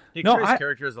 Nick Fury's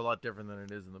character is a lot different than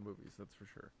it is in the movies. That's for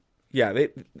sure. Yeah,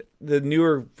 the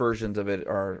newer versions of it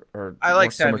are. I like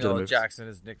more similar to the Samuel L. movies. Jackson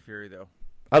as Nick Fury though.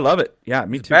 I love it. Yeah,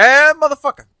 me too. Bad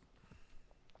motherfucker.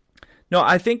 No,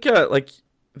 I think like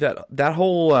that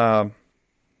whole. I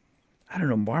don't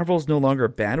know. Marvel's no longer a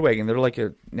bandwagon. They're like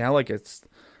a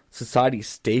society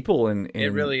staple. It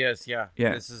really is. Yeah.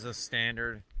 Yeah. This is a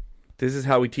standard. This is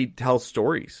how we tell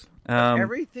stories.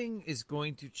 Everything is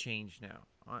going to change now.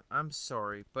 I'm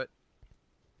sorry, but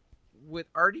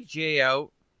with RDJ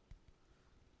out,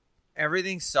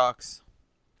 everything sucks.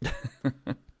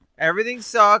 Everything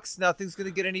sucks. Nothing's going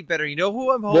to get any better. You know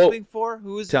who I'm hoping for?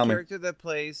 Who is the character that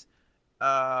plays?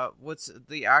 What's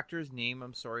the actor's name?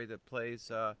 I'm sorry, that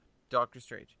plays Doctor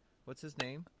Strange. What's his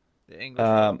name? The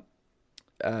English.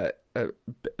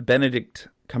 Benedict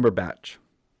Cumberbatch.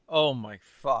 Oh my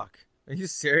fuck! Are you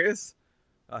serious?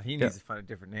 He needs to find a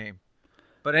different name.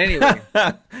 But anyway,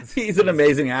 he's an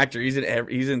amazing actor. He's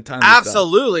in tons.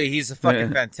 Absolutely, he's a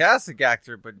fucking fantastic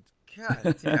actor. But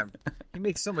god damn, he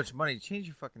makes so much money. Change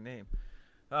your fucking name.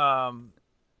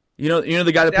 You know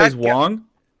the guy that plays Wong.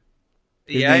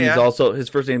 His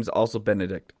first name is also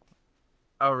Benedict.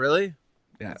 Oh really?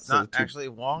 Yeah, it's not actually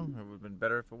Wong. It would have been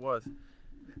better if it was.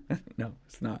 No,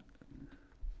 it's not.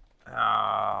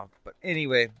 But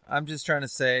anyway, I'm just trying to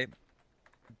say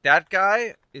that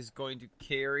guy is going to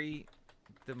carry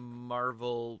the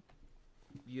Marvel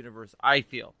universe, I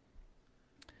feel.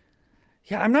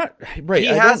 Yeah, I'm not right. He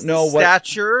I has don't know the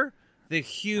stature, the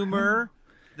humor,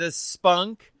 the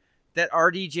spunk, that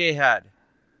RDJ had.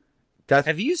 That's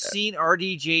Have you seen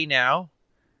RDJ now?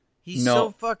 He's No.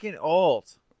 so fucking old.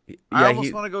 yeah. I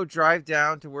almost want to go drive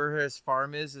down to where his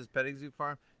farm is, his petting zoo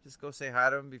farm. Just go say hi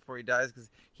to him before he dies because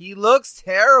he looks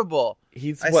terrible.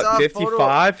 He's I what, saw a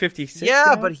 55, 56? Yeah,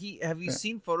 now? but have you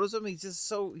seen photos of him? He's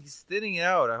just he's thinning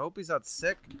out. I hope he's not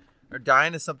sick or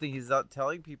dying of something he's not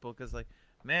telling people because, like,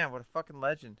 man, what a fucking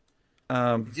legend.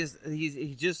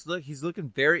 He's looking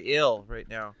very ill right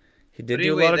now. He did But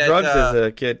do anyway, a lot of drugs as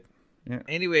a kid. Yeah.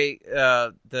 Anyway,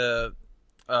 the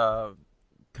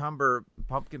Cumber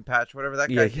Pumpkin Patch, whatever that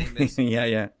guy's name is.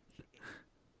 yeah.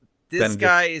 This Benedict.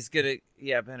 guy is gonna,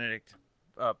 Benedict,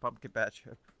 Pumpkin Patch.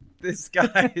 This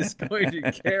guy is going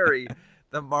to carry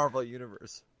the Marvel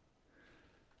universe.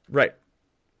 Right.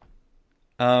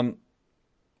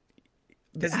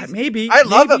 Maybe. I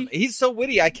love him. He's so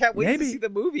witty. I can't wait Maybe. to see the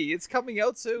movie. It's coming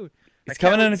out soon. It's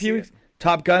coming in a few weeks.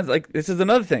 Top Guns. Like, this is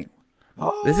another thing.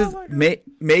 Oh, This is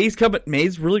May's coming.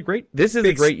 May's really great. This is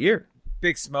a great year.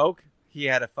 Big Smoke. He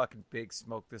had a fucking Big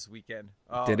Smoke this weekend.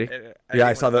 Oh, Did he? Yeah,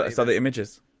 I saw the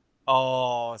images.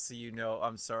 Oh, so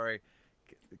I'm sorry.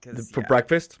 For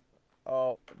breakfast.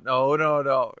 Oh,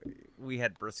 no. We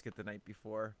had brisket the night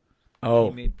before. Oh,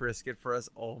 He made brisket for us.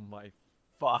 Oh my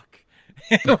fuck.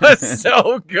 It was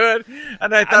so good.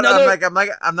 And I thought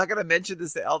I'm not gonna mention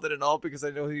this to Eldon and all because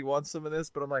I know he wants some of this,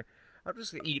 but I'm like, I'm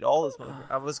just gonna eat all this.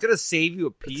 I was gonna save you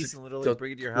a piece and literally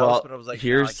bring it to your house, but I was like,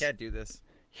 no, I can't do this.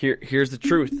 Here's the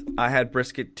truth. I had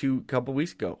brisket a couple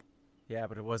weeks ago. Yeah,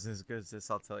 but it wasn't as good as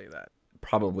this, I'll tell you that.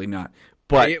 Probably not.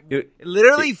 But it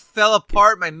literally fell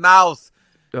apart in my mouth.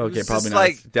 Okay, probably not.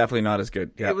 like- Definitely not as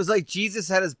good. Yeah. It was like Jesus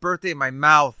had his birthday in my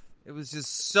mouth. It was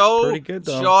just so Pretty good,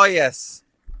 though. joyous.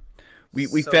 We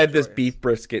So fed this joyous. beef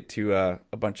brisket to a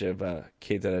bunch of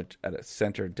kids at a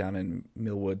center down in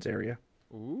Millwoods area.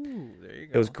 Ooh, there you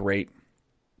go. It was great.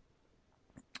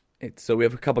 So we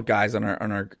have a couple guys in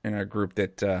our group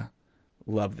that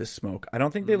love this smoke. I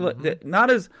don't think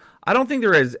I don't think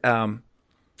they're as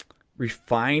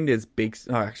refined as Big.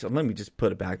 Oh, actually, let me just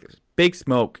put it back. Big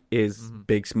Smoke is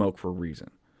Big Smoke for a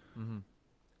reason. Mm-hmm.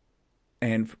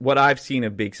 And what I've seen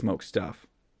of Big Smoke stuff,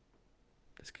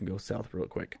 this can go south real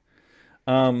quick.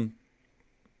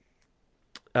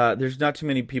 There's not too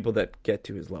many people that get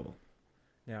to his level.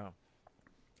 Yeah.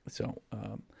 So,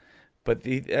 but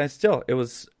still, it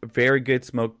was a very good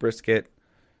smoked brisket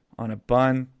on a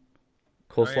bun,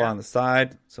 coleslaw on the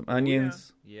side, some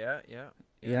onions. Yeah.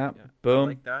 Boom. I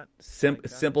like that.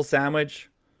 Simple sandwich.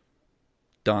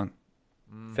 Done.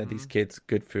 Mm-hmm. Fed these kids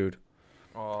good food.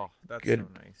 Oh, that's Good. so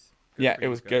nice. Good Yeah, for it you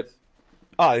was guys. good.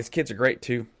 Oh, these kids are great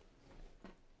too.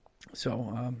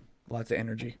 So, lots of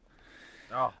energy.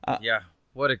 Oh, yeah.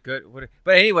 But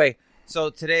anyway, so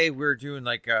today we're doing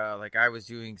like I was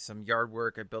doing some yard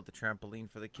work. I built a trampoline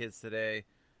for the kids today.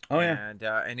 Oh yeah. And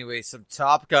anyway, some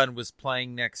Top Gun was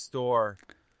playing next door,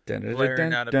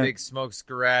 blaring out of Big Smoke's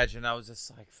garage, and I was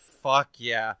just like, "Fuck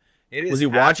yeah!" It is. Was he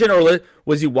watching or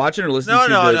listening? No, to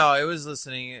no, the... no. It was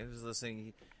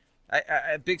listening.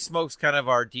 Big Smoke's kind of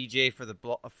our DJ for the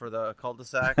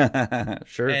cul-de-sac.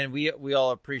 Sure. And we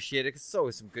all appreciate it 'cause it's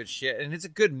always some good shit, and it's a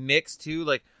good mix too.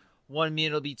 Like 1 minute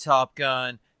it'll be Top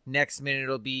Gun, next minute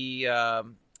it'll be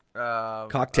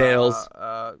Cocktails.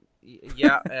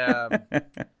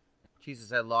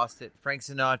 Jesus, I lost it. Frank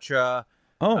Sinatra.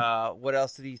 Oh. What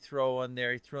else did he throw on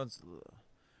there? He threw on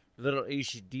a little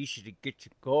AC/DC to get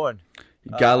you going.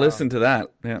 You gotta listen to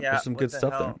that. Yeah, Yeah, there's some what good the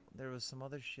stuff hell? There was some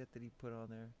other shit that he put on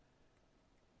there.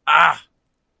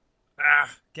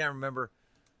 Can't remember.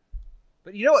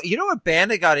 But you know what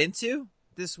band I got into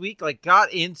this week? Like,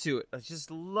 got into it. I just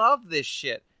love this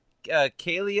shit.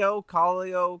 Kaleo,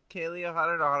 I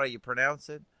don't know how you pronounce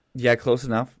it. there. Yeah, close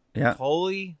enough. Yeah.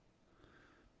 Holy.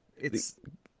 It's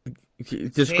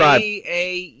Describe.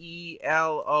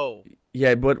 Kaelo.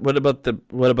 Yeah, what about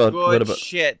Good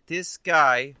shit. This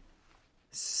guy,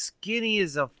 skinny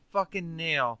as a fucking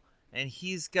nail, and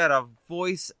he's got a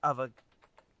voice of a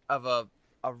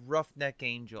roughneck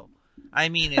angel. I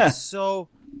mean, it's so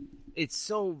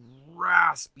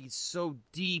raspy, so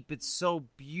deep, it's so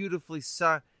beautifully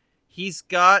sung. He's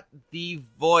got the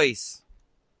voice.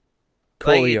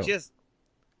 Coolio. Like, it just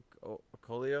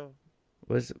Coolio?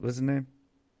 What's his name?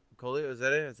 Coolio, is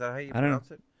that it? Is that how you I don't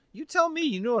pronounce it? You tell me.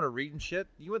 You know how to read and shit.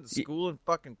 You went to school and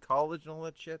fucking college and all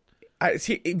that shit. I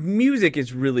see. Music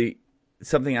is really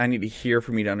something I need to hear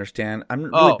for me to understand. I'm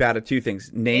really bad at two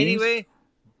things: names. Anyway,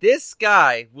 this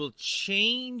guy will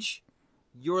change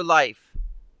your life.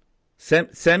 Send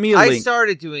me a link. I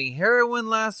started doing heroin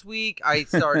last week. I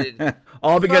started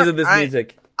all because of this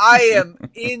music. I am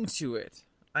into it.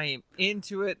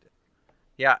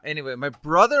 Yeah. Anyway, my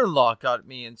brother-in-law got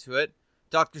me into it.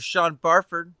 Dr. Sean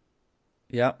Barford.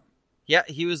 Yeah. Yeah,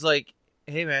 he was like,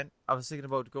 "Hey, man, I was thinking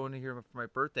about going to hear him for my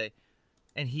birthday,"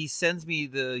 and he sends me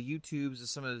the YouTubes of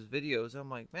some of his videos. I'm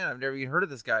like, "Man, I've never even heard of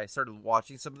this guy." I started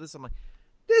watching some of this. I'm like,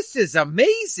 "This is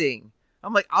amazing."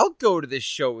 I'm like, "I'll go to this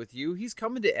show with you." He's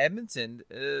coming to Edmonton,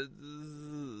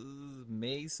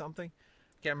 May something,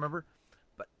 can't remember.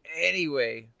 But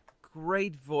anyway,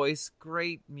 great voice,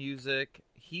 great music.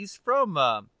 He's from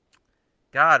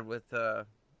God with a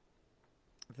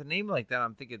name like that.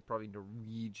 I'm thinking probably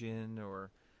Norwegian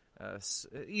or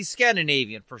he's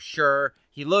Scandinavian for sure.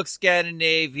 He looks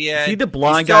Scandinavian. Is he the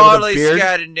blonde he's guy with totally a beard?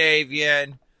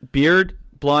 Scandinavian. Beard,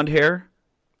 blonde hair,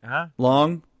 Huh?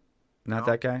 long. Not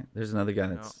No. that guy. There's another guy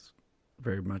that's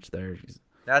very much there.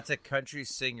 That's a country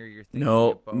singer you're thinking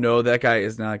about. No, that guy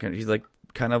is not country. He's like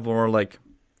kind of more like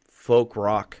folk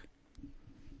rock.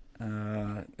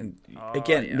 And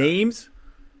again, yeah.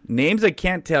 names I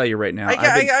can't tell you right now.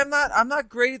 I'm not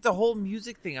great at the whole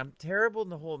music thing. I'm terrible in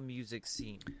the whole music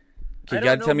scene. Okay, I you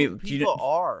gotta don't know tell me. who people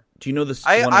are. Do you know this?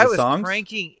 I one of the was songs?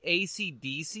 cranking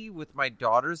AC/DC with my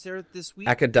daughters there this week.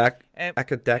 And-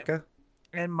 Akadeka.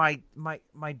 And my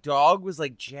dog was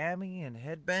like jamming and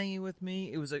headbanging with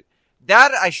me. It was like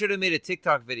that. I should have made a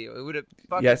TikTok video. It would have.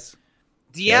 Yes.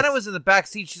 Deanna Yes. was in the back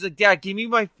seat. She's like, "Dad, give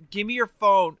me your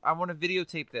phone. I want to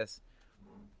videotape this."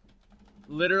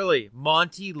 Literally,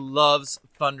 Monty loves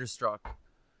Thunderstruck.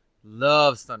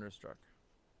 Loves Thunderstruck.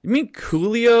 You mean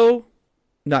Coolio?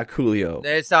 Not Coolio.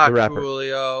 It's not the rapper.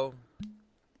 Coolio.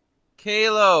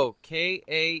 Kalo.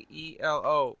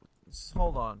 Kaelo.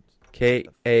 Hold on.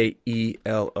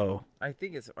 Kaelo. I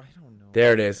think it's. I don't know.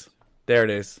 There it is. There it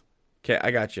is. Okay,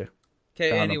 I got you.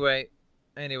 Okay. Found him.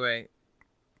 Anyway,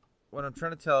 what I'm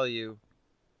trying to tell you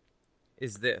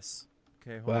is this.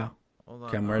 Okay. Wow. Hold on.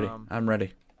 Okay, I'm ready. I'm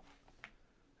ready.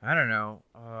 I don't know.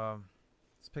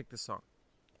 Let's pick this song.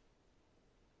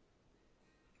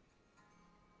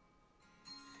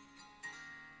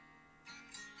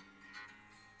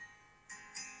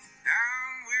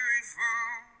 I'm weary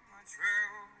from my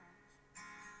travels.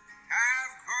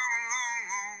 I've come a long,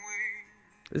 long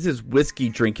way. This is whiskey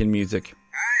drinking music.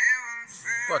 I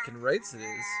haven't Fucking rights it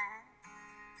is.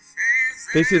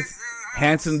 This is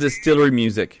Hanson Distillery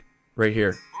music right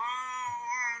here.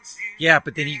 Yeah,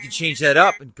 but then you can change that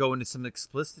up and go into some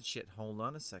explicit shit. Hold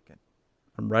on a second.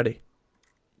 I'm ready.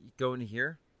 You go into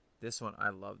here. This one, I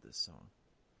love this song.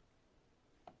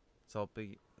 It's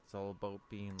all about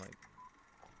being like.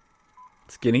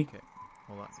 Skinny. Okay,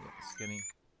 hold on. Yeah, skinny.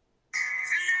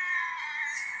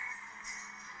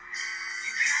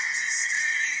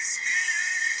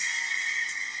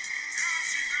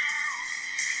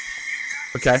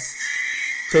 Okay.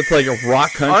 So it's like a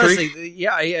rock country. Honestly,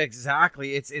 yeah,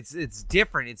 exactly. It's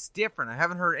different. It's different. I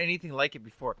haven't heard anything like it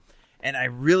before, and I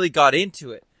really got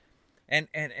into it.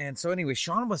 And so anyway,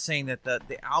 Sean was saying that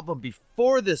the album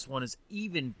before this one is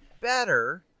even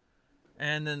better,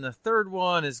 and then the third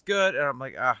one is good. And I'm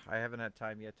like, I haven't had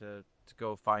time yet to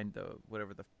go find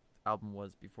whatever the album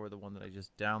was before the one that I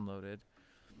just downloaded.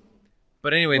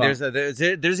 But anyway, Wow.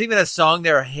 there's even a song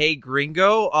there, "Hey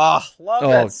Gringo." Oh, love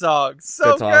that song. So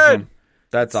that's good. awesome.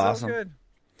 That's So awesome. good.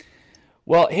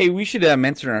 Well, hey, we should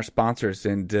mention our sponsors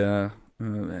and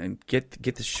get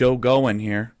the show going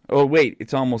here. Oh, wait,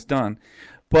 it's almost done.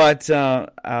 But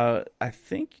I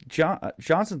think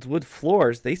Johnson's Wood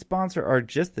Floors, they sponsor our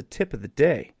Just the Tip of the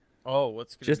Day. Oh,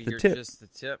 what's going Just to the be your tip. Just the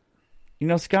tip? You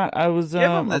know, Scott, I was... Give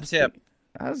him the tip.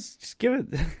 I was just give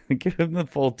him the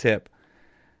full tip.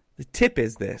 The tip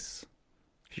is this.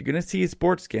 If you're going to see a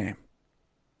sports game,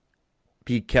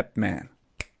 be a kept man.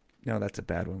 No, that's a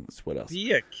bad one. What else?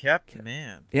 Be a kept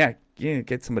man. Yeah,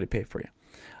 get somebody to pay for you.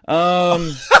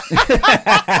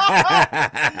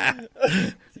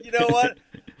 You know what?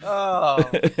 Oh,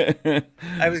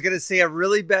 I was gonna say a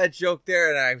really bad joke there,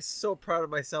 and I'm so proud of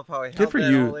myself how I held for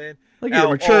that you. all in. Like you're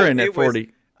maturing at it was-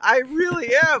 40. I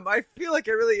really am. I feel like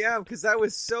I really am because that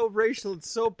was so racial and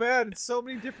so bad in so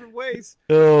many different ways.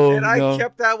 Oh, And I no.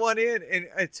 kept that one in, and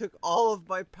it took all of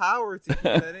my power to keep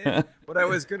that in. But I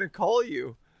was gonna call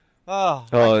you. I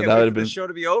that can't wait would've for been- the show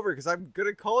to be over because I'm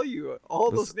gonna call you all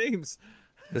those names.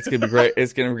 That's gonna be great.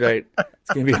 It's gonna be great.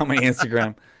 It's gonna be on my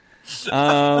Instagram.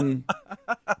 So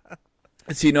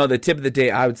the tip of the day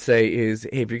I would say is,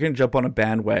 hey, if you're gonna jump on a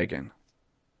bandwagon,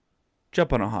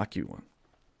 jump on a hockey one.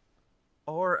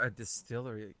 Or a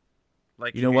distillery,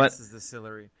 like You know what? Hance's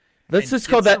Distillery. Let's And just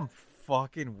get call that. some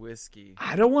fucking whiskey.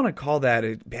 I don't want to call that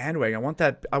a bandwagon. I want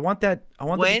that. I want to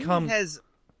become. When has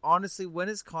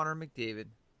Connor McDavid,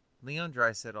 Leon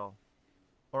Draisaitl,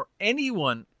 or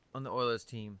anyone on the Oilers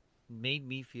team made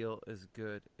me feel as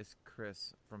good as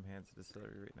Chris from Hanson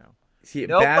Distillery right now. See,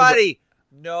 Nobody.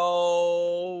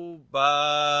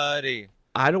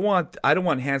 I don't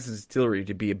want Hanson's Distillery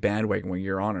to be a bandwagon when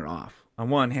you're on and off. I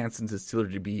want Hanson's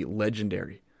Distillery to be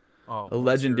legendary. Oh, A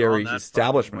legendary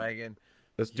establishment. Wagon,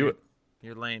 Let's do it.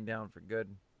 You're laying down for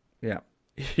good. Yeah.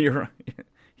 You're right.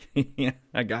 Yeah,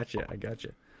 I got you.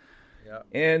 Yeah.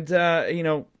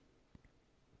 And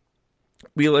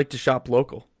we like to shop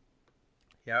local.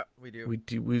 Yeah, we do. We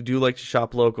do like to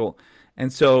shop local.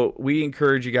 And so we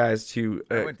encourage you guys to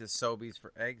I went to Sobeys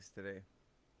for eggs today.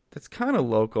 that's kind of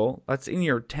local. That's in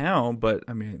your town, but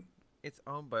I mean, It's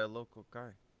owned by a local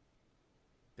guy.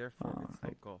 Therefore, it's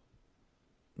local.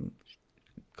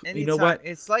 you know what?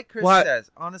 It's like Chris What?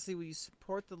 says. Honestly, when you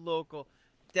support the local,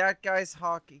 that guy's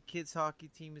kids hockey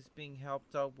team is being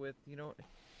helped out with.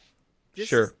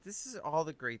 Sure. This is all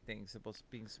the great things about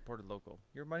being supported local.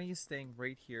 Your money is staying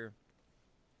right here,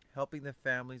 helping the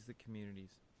families, the communities.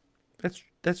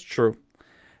 That's true.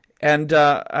 And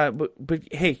but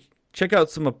hey, check out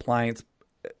some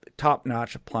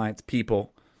top-notch appliance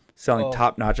people selling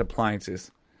top-notch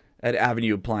appliances at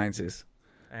Avenue Appliances.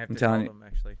 I have I'm to call telling you. them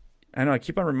actually. I know. I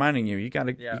keep on reminding you. You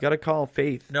gotta call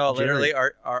Faith. No, Jerry. literally,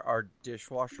 our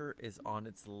dishwasher is on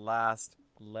its last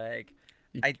leg.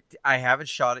 I haven't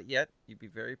shot it yet. You'd be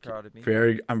very proud of me.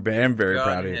 I'm very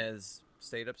proud of you. Has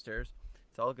stayed upstairs.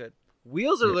 It's all good.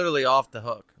 Wheels are literally off the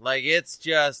hook. Like it's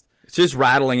just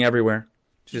rattling everywhere.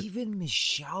 even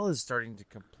Michelle is starting to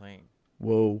complain.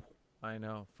 Whoa. I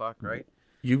know. Fuck, right?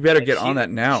 You better Like, get on that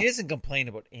now. She doesn't complain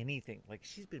about anything. Like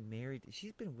she's been married.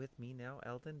 She's been with me now,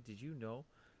 Eldon. Did you know?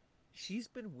 She's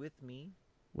been with me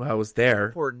Well, I was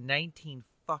there. for 19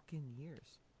 fucking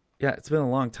years. Yeah, it's been a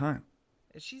long time.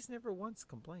 And she's never once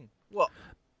complained. Well,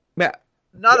 Yeah,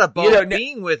 not about know,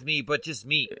 being with me, but just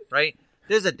me, right?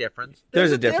 There's a difference.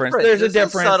 There's a difference. There's a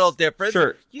subtle difference.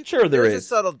 Sure, sure there There's is. a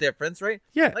subtle difference, right?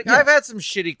 Yeah, Like yeah. I've had some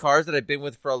shitty cars that I've been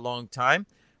with for a long time,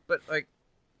 but like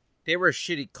they were a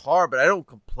shitty car, but I don't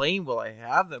complain while I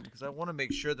have them because I want to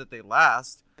make sure that they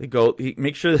last. They go.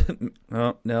 Make sure.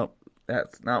 No,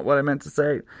 that's not what I meant to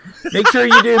say. Make sure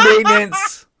you do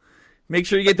maintenance. Make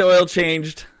sure you get the oil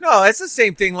changed. No, it's the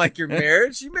same thing like your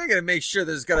marriage. You gotta make sure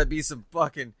there's gotta be some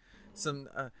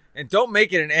and don't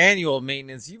make it an annual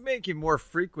maintenance. You make it more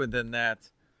frequent than that.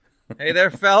 Hey there,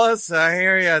 fellas. I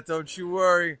hear ya. Don't you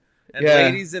worry. And Yeah.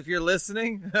 ladies, if you're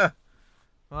listening,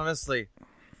 honestly,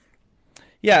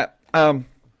 Yeah.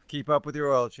 keep up with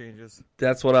your oil changes.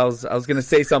 That's what I was gonna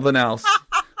say something else,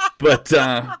 but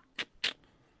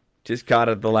just caught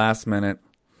it at the last minute.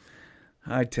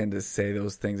 I tend to say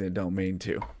those things I don't mean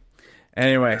to.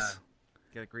 Anyways,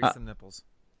 Gotta grease some nipples.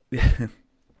 good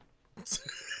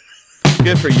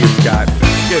for you, Scott.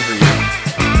 Good for you.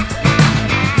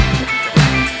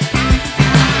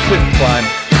 It's been fun.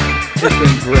 It's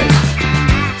been great.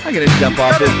 I'm gonna jump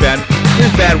off this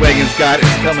bandwagon, Scott.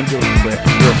 It's coming to a cliff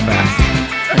real fast.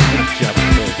 I'm gonna jump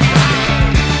really fast.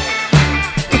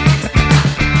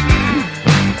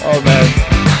 Oh man,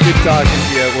 good talking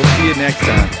to you. We'll see you next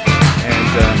time.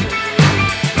 And